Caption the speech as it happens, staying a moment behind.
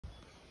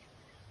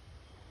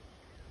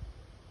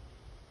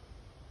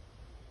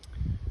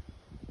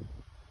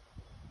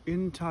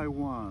In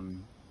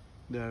Taiwan,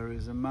 there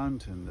is a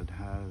mountain that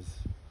has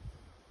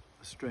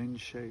a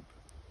strange shape,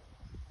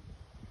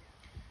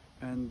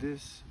 and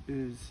this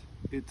is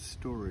its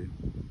story.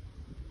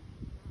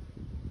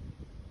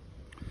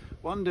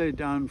 One day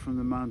down from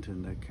the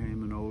mountain there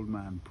came an old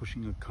man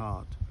pushing a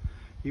cart.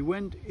 He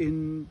went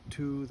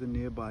into the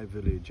nearby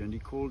village and he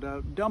called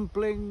out,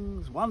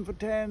 "Dumplings, 1 for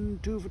 10,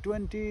 2 for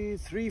 20,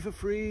 3 for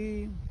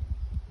free."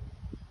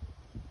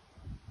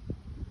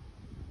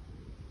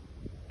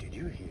 "Did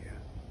you hear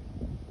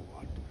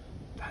what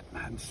that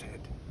man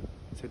said?"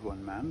 said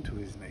one man to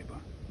his neighbour.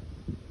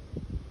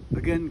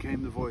 Again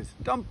came the voice,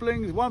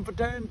 "Dumplings, 1 for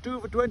 10, 2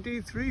 for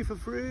 20, 3 for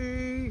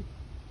free."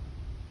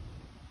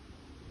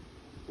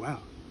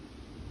 Well,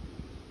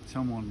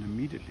 someone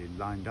immediately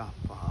lined up.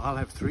 "I'll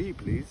have 3,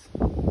 please."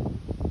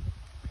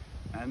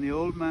 And the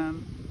old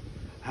man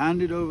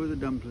handed over the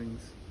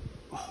dumplings.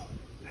 Oh,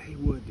 they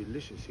were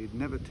delicious. He'd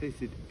never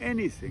tasted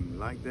anything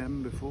like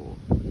them before.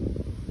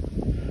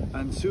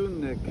 And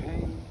soon there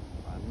came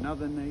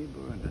another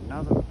neighbour and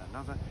another and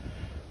another.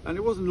 And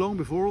it wasn't long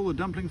before all the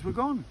dumplings were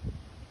gone.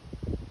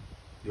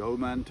 The old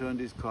man turned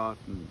his cart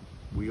and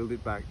wheeled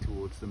it back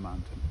towards the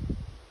mountain.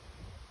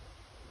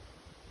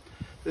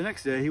 The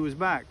next day he was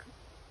back.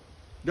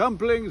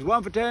 "Dumplings,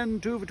 1 for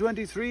 10, 2 for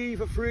 20, 3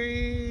 for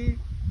free."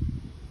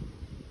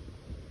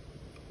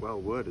 Well,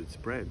 word had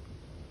spread,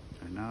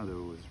 and now there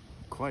was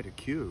quite a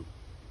queue.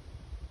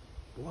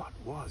 What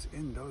was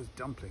in those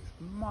dumplings?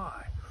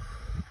 My,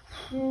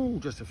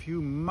 just a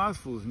few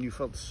mouthfuls and you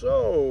felt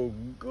so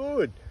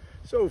good,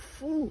 so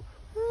full.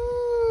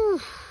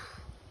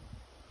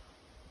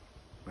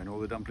 When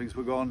all the dumplings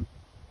were gone,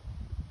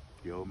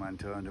 the old man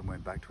turned and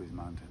went back to his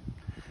mountain.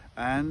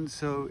 And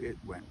so it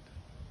went,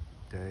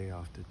 day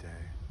after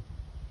day.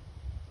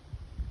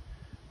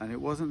 And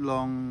it wasn't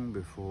long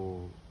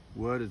before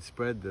word had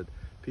spread that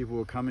people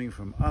were coming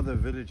from other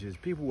villages.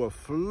 People were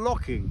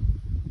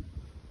flocking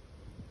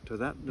to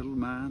that little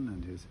man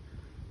and his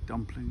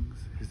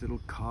dumplings, his little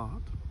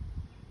cart.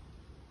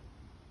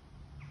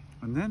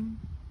 And then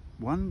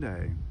one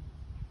day,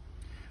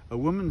 a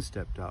woman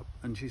stepped up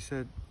and she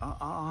said,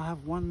 I'll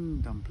have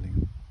 1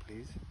 dumpling,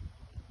 please."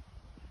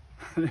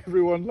 And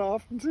everyone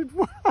laughed and said,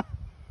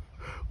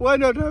 "Why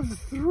not have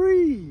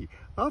 3?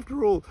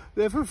 After all,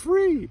 they're for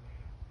free.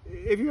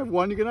 If you have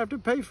 1, you're going to have to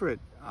pay for it."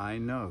 "I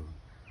know,"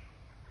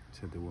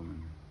 said the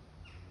woman.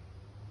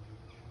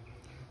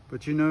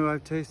 "But you know,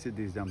 I've tasted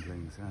these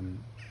dumplings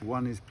and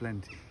 1 is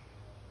plenty.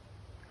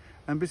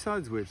 And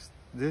besides which,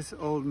 this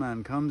old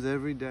man comes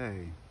every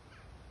day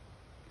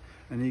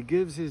and he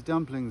gives his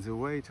dumplings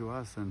away to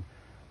us and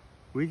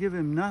we give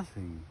him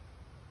nothing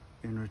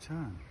in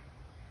return.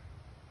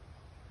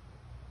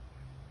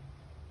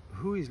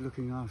 Who is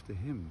looking after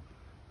him?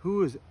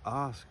 Who has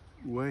asked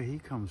where he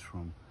comes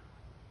from?"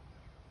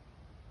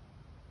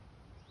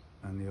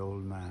 And the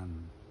old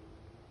man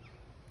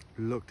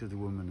looked at the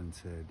woman and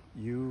said,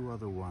 "You are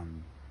the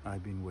one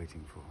I've been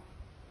waiting for.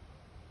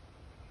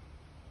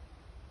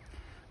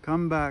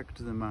 Come back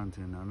to the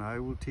mountain and I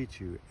will teach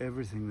you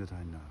everything that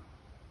I know.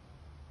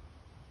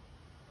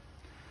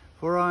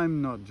 For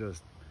I'm not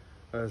just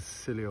a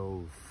silly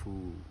old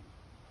fool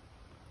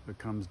that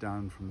comes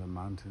down from the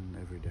mountain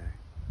every day.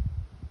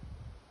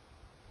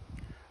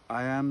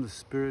 I am the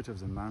spirit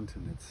of the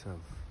mountain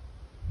itself.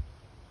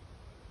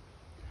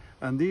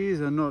 And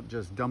these are not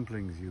just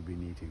dumplings you've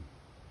been eating,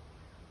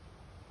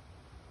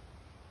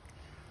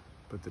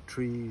 but the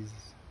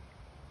trees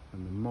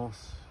and the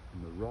moss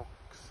and the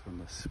rocks and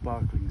the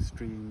sparkling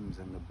streams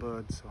and the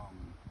bird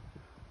song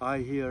I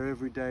hear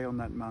every day on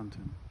that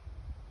mountain.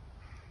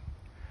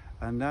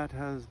 And that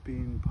has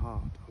been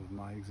part of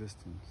my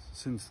existence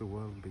since the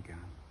world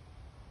began."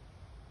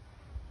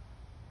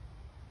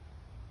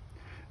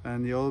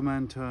 And the old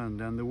man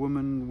turned and the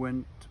woman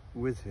went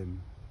with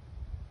him.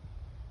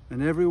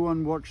 And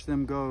everyone watched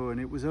them go, and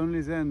it was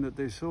only then that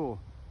they saw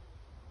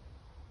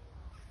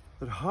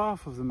that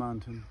half of the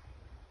mountain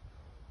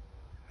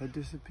had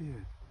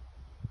disappeared.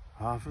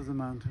 Half of the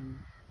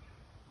mountain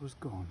was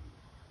gone.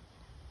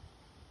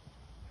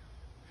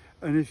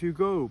 And if you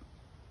go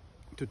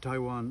to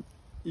Taiwan,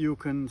 you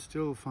can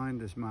still find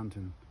this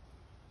mountain.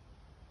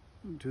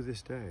 To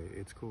this day,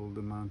 it's called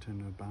the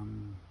mountain of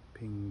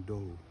Banping,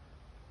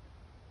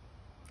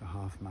 the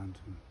half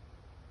mountain.